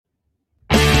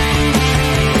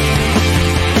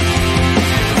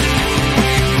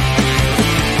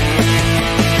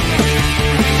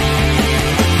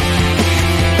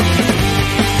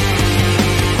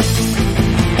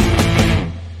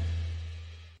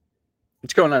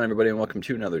What's going on, everybody, and welcome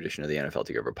to another edition of the NFL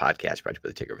Takeover podcast brought to you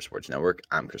by the Takeover Sports Network.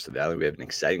 I'm Chris Lavallee. We have an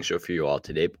exciting show for you all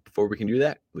today, but before we can do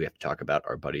that, we have to talk about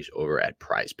our buddies over at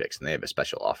Prize Picks, and they have a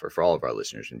special offer for all of our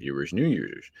listeners and viewers, new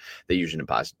users. They use and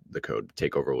deposit the code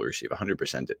TAKEOVER will receive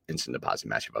 100% instant deposit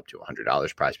match of up to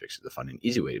 $100. Prize Picks is a fun and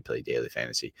easy way to play daily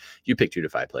fantasy. You pick 2 to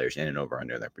 5 players in and over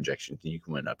under their projections, and you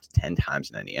can win up to 10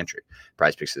 times in any entry.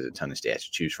 Prize Picks has a ton of stats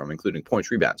to choose from, including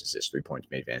points, rebounds, assists, 3 points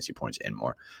made, fantasy points, and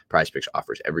more. Prize Picks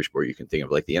offers every sport you can think of,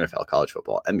 like the NFL, college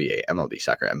football, NBA, MLB,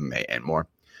 soccer, MMA, and more.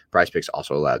 Prize Picks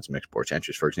also allows mixed sports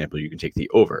entries. For example, you can take the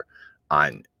over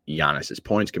on Giannis's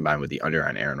points combined with the under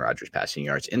on Aaron Rodgers passing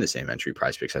yards in the same entry.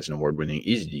 Prize Picks has an award-winning,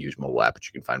 easy-to-use mobile app,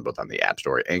 which you can find both on the App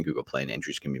Store and Google Play, and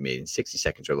entries can be made in 60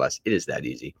 seconds or less. It is that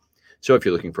easy. So if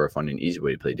you're looking for a fun and easy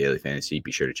way to play daily fantasy,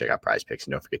 be sure to check out Prize Picks,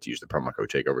 and don't forget to use the promo code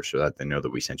TAKEOVER so that they know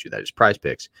that we sent you. That is Prize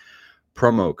Picks,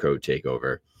 promo code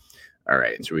TAKEOVER. All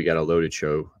right, and so we got a loaded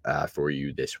show for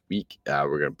you this week.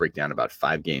 We're going to break down about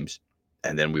 5 games,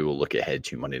 and then we will look ahead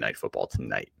to Monday Night Football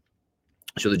tonight.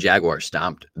 So the Jaguars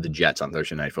stomped the Jets on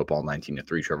Thursday Night Football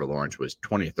 19-3. Trevor Lawrence was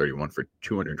 20-31 for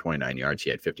 229 yards.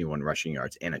 He had 51 rushing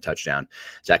yards and a touchdown.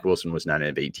 Zach Wilson was 9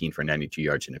 of 18 for 92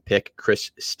 yards and a pick. Chris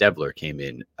Stevler came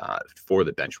in for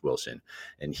the bench Wilson,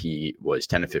 and he was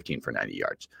 10 of 15 for 90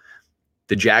 yards.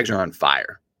 The Jags are on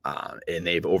fire. And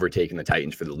they've overtaken the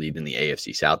Titans for the lead in the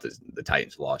AFC South as the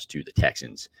Titans lost to the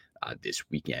Texans this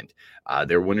weekend.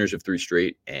 They're winners of 3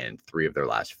 straight and 3 of their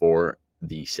last 4.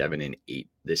 The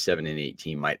 7-8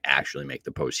 team might actually make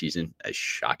the postseason, as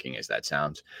shocking as that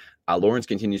sounds. Lawrence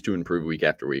continues to improve week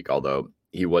after week, although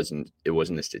it wasn't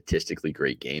a statistically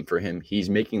great game for him. He's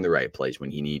making the right plays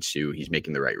when he needs to. He's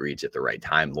making the right reads at the right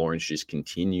time. Lawrence just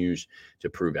continues to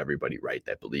prove everybody right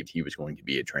that believed he was going to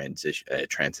be a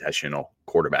transitional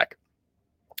quarterback.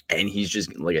 And he's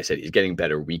just, like I said, he's getting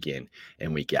better week in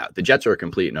and week out. The Jets are a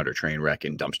complete and utter train wreck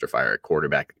and dumpster fire at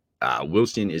quarterback.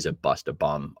 Wilson is a bust, a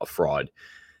bum, a fraud.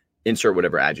 Insert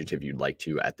whatever adjective you'd like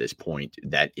to at this point.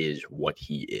 That is what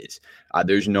he is.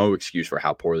 There's no excuse for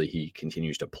how poorly he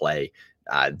continues to play.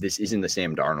 This isn't the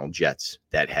Sam Darnold Jets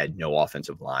that had no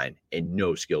offensive line and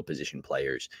no skill position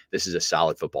players. This is a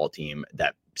solid football team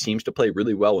that seems to play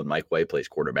really well when Mike White plays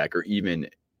quarterback, or even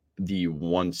the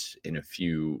once in a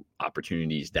few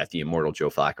opportunities that the immortal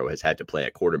Joe Flacco has had to play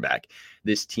at quarterback.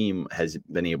 This team has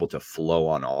been able to flow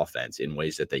on offense in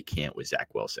ways that they can't with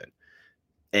Zach Wilson.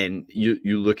 And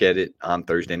you look at it on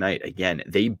Thursday night, again,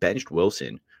 they benched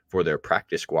Wilson for their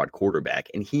practice squad quarterback,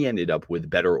 and he ended up with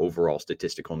better overall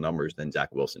statistical numbers than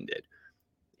Zach Wilson did.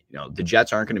 You know, the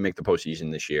Jets aren't going to make the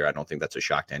postseason this year. I don't think that's a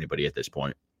shock to anybody at this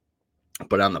point.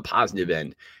 But on the positive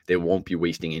end, they won't be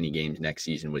wasting any games next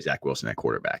season with Zach Wilson at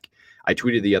quarterback. I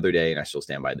tweeted the other day, and I still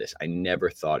stand by this, I never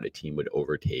thought a team would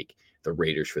overtake the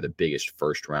Raiders for the biggest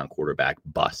first-round quarterback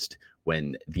bust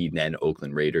when the then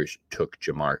Oakland Raiders took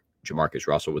Jamarcus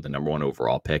Russell with the number 1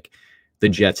 overall pick. The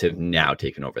Jets have now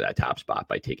taken over that top spot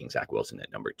by taking Zach Wilson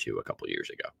at number 2 a couple years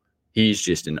ago. He's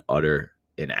just an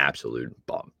absolute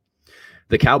bum.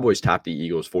 The Cowboys topped the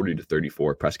Eagles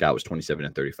 40-34. Prescott was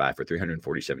 27-35 for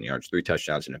 347 yards, 3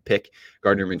 touchdowns, and a pick.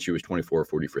 Gardner Minshew was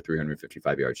 24-40 for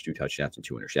 355 yards, 2 touchdowns, and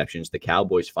 2 interceptions. The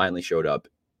Cowboys finally showed up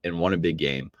and won a big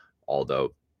game,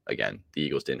 although, again, the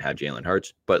Eagles didn't have Jalen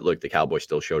Hurts. But look, the Cowboys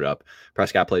still showed up.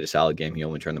 Prescott played a solid game. He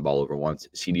only turned the ball over once.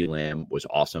 CeeDee Lamb was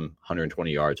awesome, 120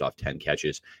 yards off 10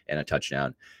 catches and a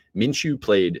touchdown.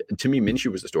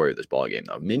 Minshew was the story of this ball game,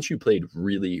 though. Minshew played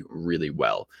really, really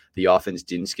well. The offense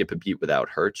didn't skip a beat without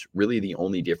Hurts. Really, the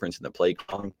only difference in the play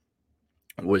calling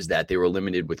was that they were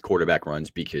limited with quarterback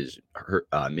runs because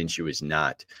Minshew is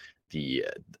not the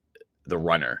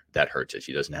runner that Hurts is.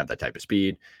 He doesn't have that type of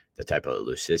speed, the type of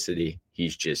elasticity.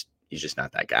 He's just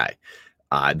not that guy.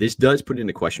 This does put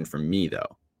into question for me,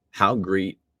 though, how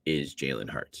great is Jalen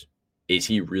Hurts? Is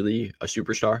he really a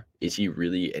superstar? Is he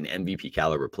really an MVP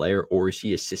caliber player, or is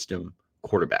he a system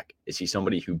quarterback? Is he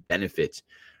somebody who benefits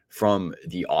from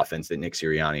the offense that Nick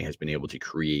Sirianni has been able to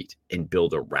create and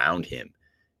build around him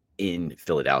in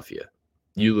Philadelphia?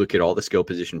 You look at all the skill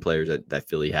position players that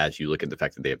Philly has. You look at the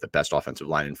fact that they have the best offensive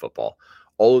line in football.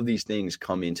 All of these things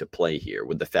come into play here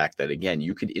with the fact that, again,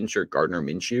 you could insert Gardner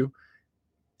Minshew,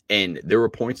 and there were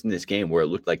points in this game where it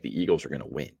looked like the Eagles were going to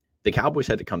win. The Cowboys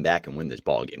had to come back and win this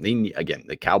ball game.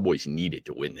 The Cowboys needed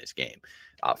to win this game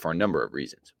for a number of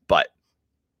reasons. But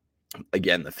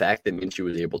again, the fact that Minshew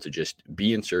was able to just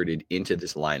be inserted into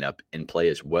this lineup and play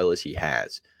as well as he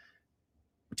has,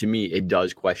 to me, it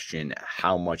does question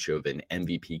how much of an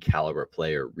MVP caliber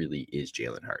player really is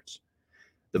Jalen Hurts.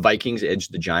 The Vikings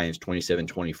edged the Giants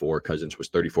 27-24. Cousins was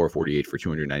 34-48 for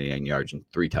 299 yards and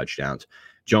 3 touchdowns.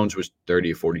 Jones was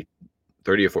 30-40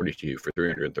 30 of 42 for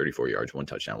 334 yards, 1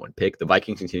 touchdown, 1 pick. The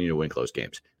Vikings continue to win close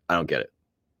games. I don't get it.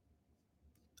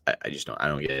 I just don't. I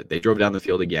don't get it. They drove down the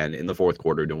field again in the fourth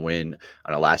quarter to win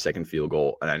on a last-second field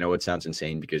goal. And I know it sounds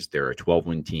insane because they're a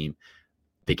 12-win team.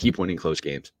 They keep winning close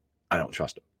games. I don't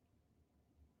trust them.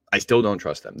 I still don't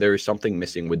trust them. There is something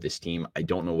missing with this team. I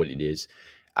don't know what it is.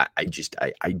 I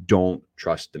don't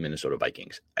trust the Minnesota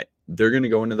Vikings. They're going to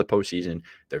go into the postseason.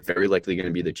 They're very likely going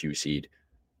to be the 2 seed.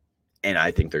 And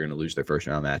I think they're going to lose their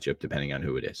first-round matchup depending on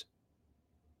who it is.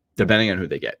 Depending on who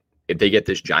they get. If they get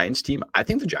this Giants team, I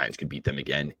think the Giants could beat them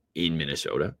again in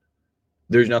Minnesota.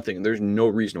 There's no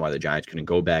reason why the Giants couldn't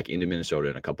go back into Minnesota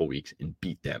in a couple weeks and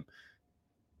beat them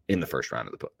in the first round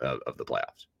of the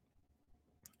playoffs.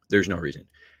 There's no reason.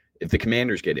 If the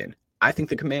Commanders get in, I think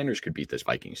the Commanders could beat this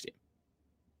Vikings team.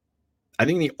 I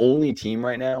think the only team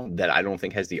right now that I don't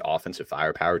think has the offensive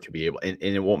firepower to be able, and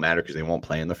it won't matter because they won't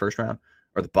play in the first round,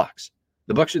 are the Bucs.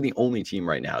 The Bucs are the only team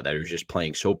right now that is just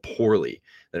playing so poorly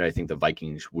that I think the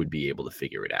Vikings would be able to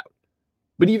figure it out.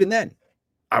 But even then,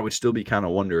 I would still be kind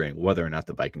of wondering whether or not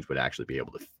the Vikings would actually be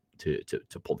able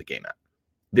to pull the game out.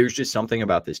 There's just something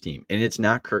about this team, and it's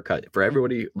not Kirk Cousins. For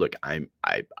everybody, look, I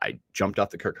jumped off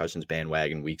the Kirk Cousins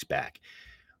bandwagon weeks back,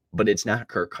 but it's not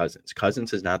Kirk Cousins.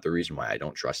 Cousins is not the reason why I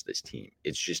don't trust this team.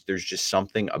 It's just there's just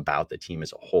something about the team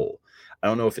as a whole. I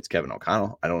don't know if it's Kevin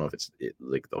O'Connell. I don't know if it's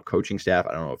like the coaching staff.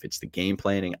 I don't know if it's the game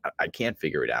planning. I can't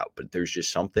figure it out, but there's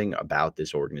just something about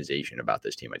this organization, about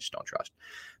this team I just don't trust.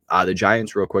 The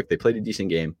Giants, real quick, they played a decent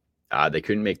game. They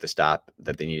couldn't make the stop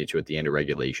that they needed to at the end of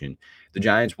regulation. The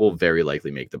Giants will very likely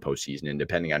make the postseason, and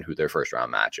depending on who their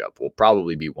first-round matchup will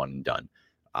probably be one and done.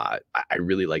 I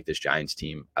really like this Giants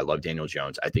team. I love Daniel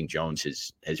Jones. I think Jones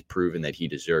has proven that he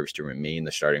deserves to remain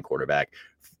the starting quarterback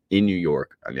in New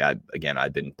York. I mean,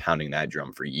 I've been pounding that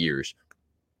drum for years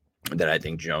that I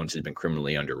think Jones has been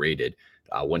criminally underrated.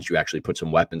 Once you actually put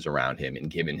some weapons around him and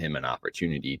given him an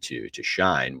opportunity to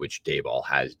shine, which Daboll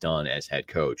has done as head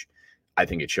coach, I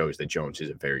think it shows that Jones is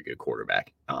a very good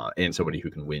quarterback and somebody who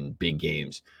can win big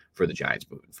games for the Giants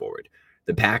moving forward.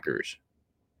 The Packers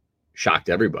shocked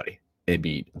everybody and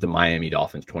beat the Miami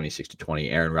Dolphins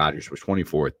 26-20. Aaron Rodgers was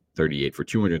 24-38 for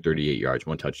 238 yards,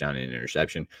 1 touchdown and an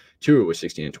interception. Tua was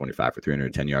 16-25 for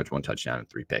 310 yards, 1 touchdown and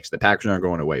 3 picks. The Packers aren't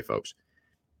going away, folks.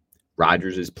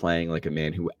 Rodgers is playing like a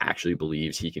man who actually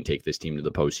believes he can take this team to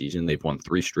the postseason. They've won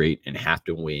 3 straight and have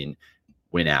to win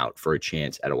out for a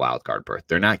chance at a wild card berth.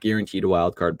 They're not guaranteed a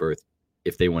wild card berth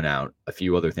if they win out. A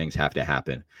few other things have to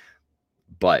happen.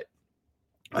 But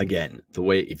again,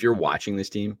 if you're watching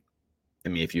this team, I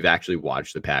mean, if you've actually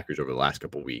watched the Packers over the last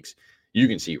couple of weeks, you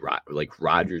can see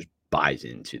Rodgers buys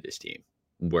into this team.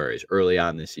 Whereas early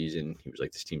on this season, he was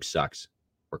like, this team sucks.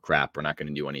 We're crap. We're not going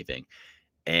to do anything.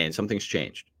 And something's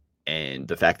changed. And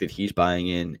the fact that he's buying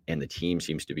in and the team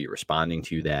seems to be responding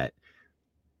to that.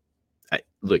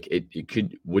 Would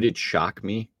it shock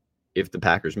me if the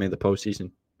Packers made the postseason?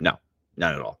 No,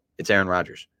 not at all. It's Aaron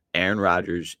Rodgers. Aaron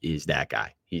Rodgers is that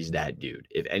guy. He's that dude.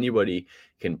 If anybody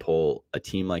can pull a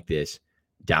team like this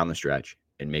down the stretch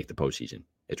and make the postseason,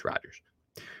 it's Rodgers.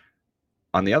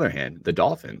 On the other hand, the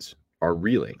Dolphins are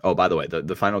reeling. Oh, by the way,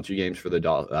 the final 2 games for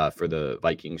the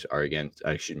Vikings are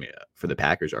for the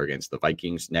Packers are against the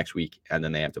Vikings next week, and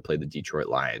then they have to play the Detroit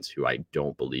Lions, who I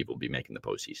don't believe will be making the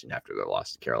postseason after their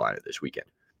loss to Carolina this weekend.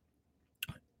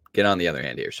 Get on the other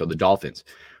hand here. So the Dolphins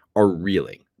are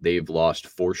reeling. They've lost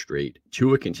 4 straight.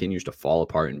 Tua continues to fall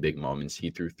apart in big moments.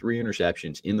 He threw 3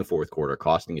 interceptions in the fourth quarter,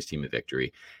 costing his team a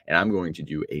victory. And I'm going to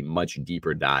do a much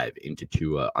deeper dive into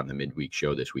Tua on the midweek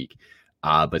show this week.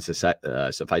 But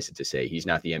suffice it to say, he's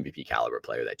not the MVP caliber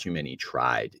player that too many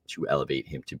tried to elevate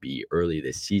him to be early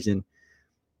this season.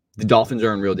 The Dolphins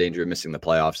are in real danger of missing the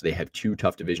playoffs. They have 2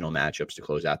 tough divisional matchups to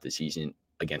close out the season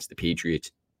against the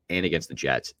Patriots and against the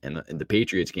Jets. And the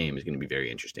Patriots game is going to be very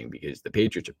interesting because the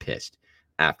Patriots are pissed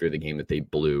after the game that they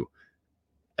blew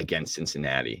against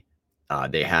Cincinnati.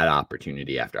 They had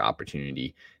opportunity after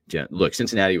opportunity. Look,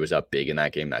 Cincinnati was up big in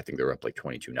that game. I think they were up like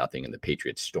 22-0, and the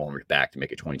Patriots stormed back to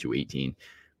make it 22-18.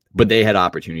 But they had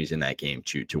opportunities in that game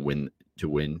to win,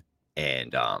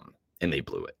 and they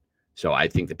blew it. So I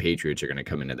think the Patriots are going to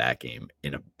come into that game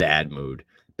in a bad mood.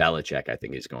 Belichick, I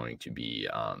think, is going to be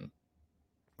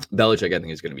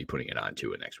putting it on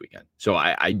Tua next weekend. So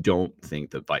I don't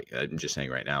think I'm just saying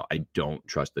right now, I don't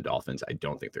trust the Dolphins. I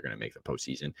don't think they're going to make the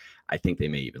postseason. I think they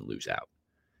may even lose out.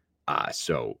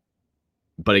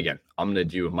 But again, I'm going to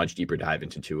do a much deeper dive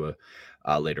into Tua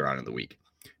later on in the week.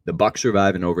 The Bucs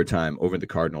survive in overtime over the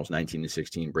Cardinals,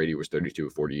 19-16. Brady was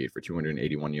 32-48 for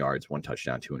 281 yards, 1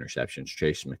 touchdown, 2 interceptions.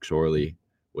 Chase McSorley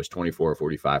was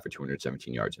 24-45 for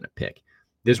 217 yards and a pick.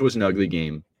 This was an ugly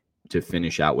game to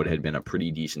finish out what had been a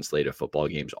pretty decent slate of football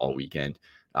games all weekend.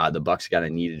 The Bucs got a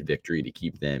needed victory to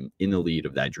keep them in the lead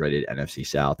of that dreaded NFC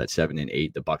South at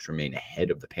 7-8. The Bucs remain ahead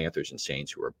of the Panthers and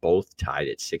Saints, who are both tied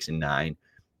at 6-9.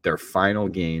 Their final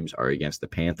games are against the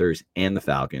Panthers and the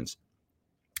Falcons.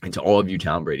 And to all of you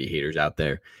Tom Brady haters out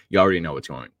there, you already know what's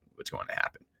going to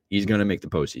happen. He's going to make the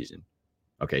postseason.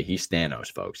 Okay, he's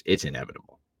Thanos, folks. It's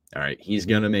inevitable. All right, he's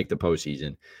going to make the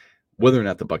postseason. Whether or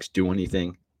not the Bucs do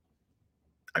anything,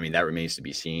 I mean, that remains to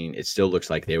be seen. It still looks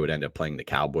like they would end up playing the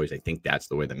Cowboys. I think that's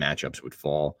the way the matchups would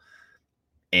fall.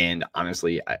 And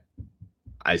honestly,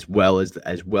 as well as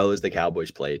the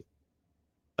Cowboys played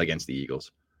against the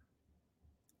Eagles,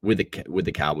 with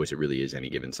the Cowboys, it really is any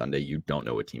given Sunday. You don't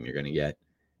know what team you're going to get.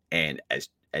 And as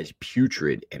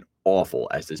putrid and awful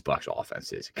as this Bucs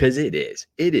offense is, because it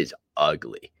is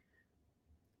ugly.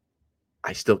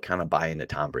 I still kind of buy into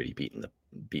Tom Brady beating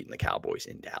the Cowboys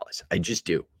in Dallas. I just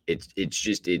do.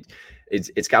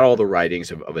 It's got all the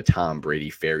writings of a Tom Brady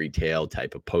fairy tale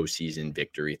type of postseason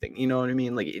victory thing. You know what I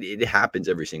mean? Like it happens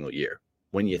every single year.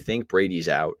 When you think Brady's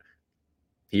out,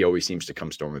 he always seems to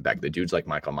come storming back. The dude's like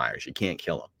Michael Myers. You can't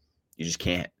kill him. You just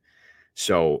can't.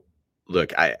 So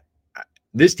look,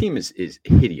 this team is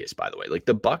hideous, by the way. Like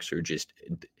the Bucs are just,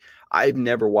 I've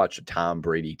never watched a Tom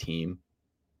Brady team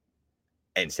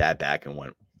and sat back and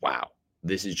went, wow,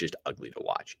 this is just ugly to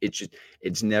watch.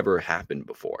 It's never happened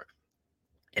before.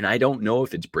 And I don't know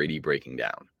if it's Brady breaking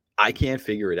down. I can't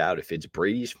figure it out if it's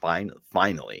Brady's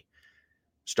finally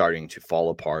starting to fall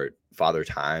apart. Father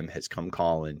Time has come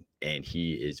calling, and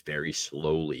he is very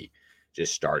slowly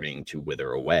just starting to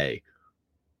wither away.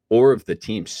 Or if the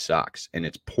team sucks and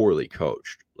it's poorly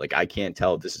coached. Like, I can't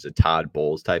tell if this is a Todd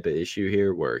Bowles type of issue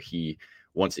here where he,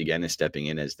 once again, is stepping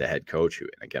in as the head coach. Who,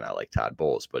 and again, I like Todd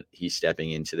Bowles, but he's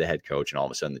stepping into the head coach and all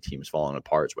of a sudden the team is falling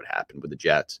apart. It's what happened with the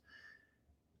Jets.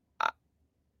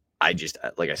 I just,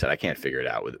 like I said, I can't figure it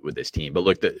out with this team. But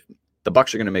look, the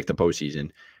Bucs are going to make the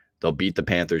postseason. They'll beat the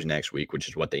Panthers next week, which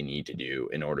is what they need to do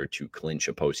in order to clinch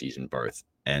a postseason berth.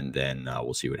 And then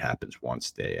we'll see what happens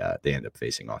once they end up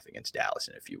facing off against Dallas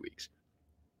in a few weeks.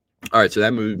 All right, so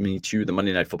that moved me to the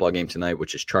Monday Night Football game tonight,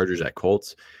 which is Chargers at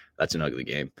Colts. That's an ugly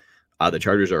game. The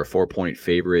Chargers are a 4-point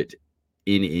favorite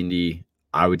in Indy.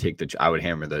 I would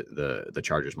hammer the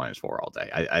Chargers -4 all day.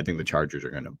 I think the Chargers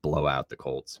are going to blow out the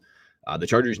Colts. The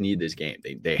Chargers need this game.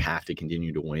 They have to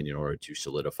continue to win in order to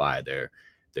solidify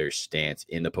their stance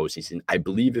in the postseason. I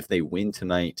believe if they win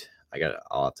tonight,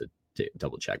 I'll have to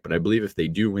double check, but I believe if they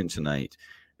do win tonight,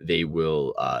 they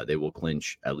will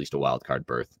clinch at least a wild card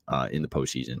berth in the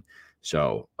postseason.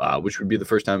 So, which would be the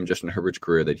first time in Justin Herbert's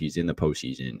career that he's in the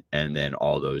postseason, and then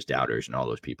all those doubters and all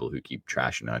those people who keep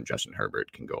trashing on Justin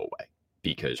Herbert can go away,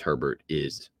 because Herbert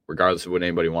is, regardless of what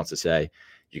anybody wants to say,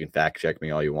 you can fact check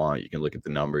me all you want, you can look at the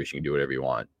numbers, you can do whatever you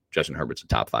want. Justin Herbert's a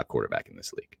top 5 quarterback in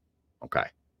this league. Okay,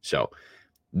 so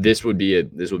this will be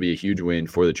a huge win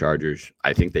for the Chargers.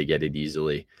 I think they get it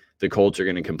easily. The Colts are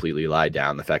going to completely lie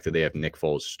down. The fact that they have Nick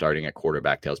Foles starting at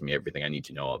quarterback tells me everything I need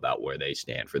to know about where they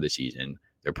stand for the season.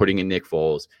 They're putting in Nick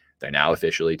Foles. They're now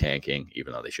officially tanking,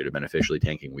 even though they should have been officially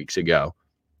tanking weeks ago.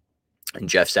 And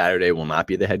Jeff Saturday will not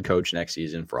be the head coach next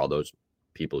season. For all those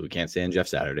people who can't stand Jeff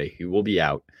Saturday, he will be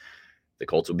out. The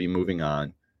Colts will be moving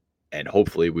on, and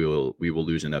hopefully we will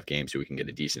lose enough games so we can get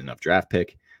a decent enough draft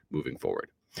pick moving forward.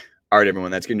 All right,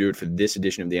 everyone, that's going to do it for this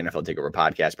edition of the NFL Takeover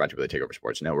Podcast, brought to you by the Takeover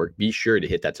Sports Network. Be sure to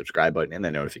hit that subscribe button and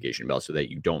that notification bell so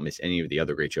that you don't miss any of the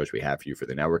other great shows we have for you for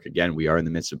the network. Again, we are in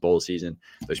the midst of bowl season.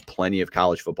 There's plenty of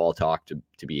college football talk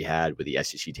to be had with the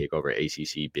SEC Takeover,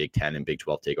 ACC, Big 10, and Big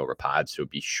 12 Takeover pods, so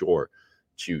be sure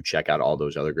to check out all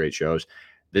those other great shows.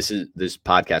 This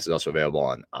podcast is also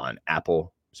available on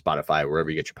Apple, Spotify, wherever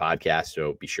you get your podcasts.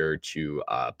 So be sure to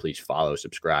please follow,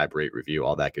 subscribe, rate, review,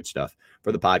 all that good stuff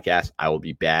for the podcast. I will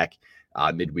be back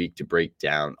midweek to break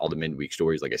down all the midweek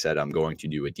stories. Like I said, I'm going to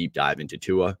do a deep dive into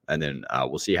Tua, and then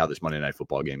we'll see how this Monday Night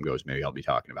Football game goes. Maybe I'll be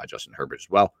talking about Justin Herbert as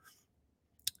well.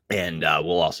 And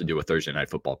we'll also do a Thursday Night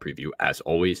Football preview as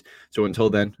always. So until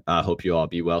then, hope you all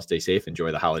be well, stay safe,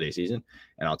 enjoy the holiday season,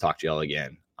 and I'll talk to you all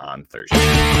again on Thursday.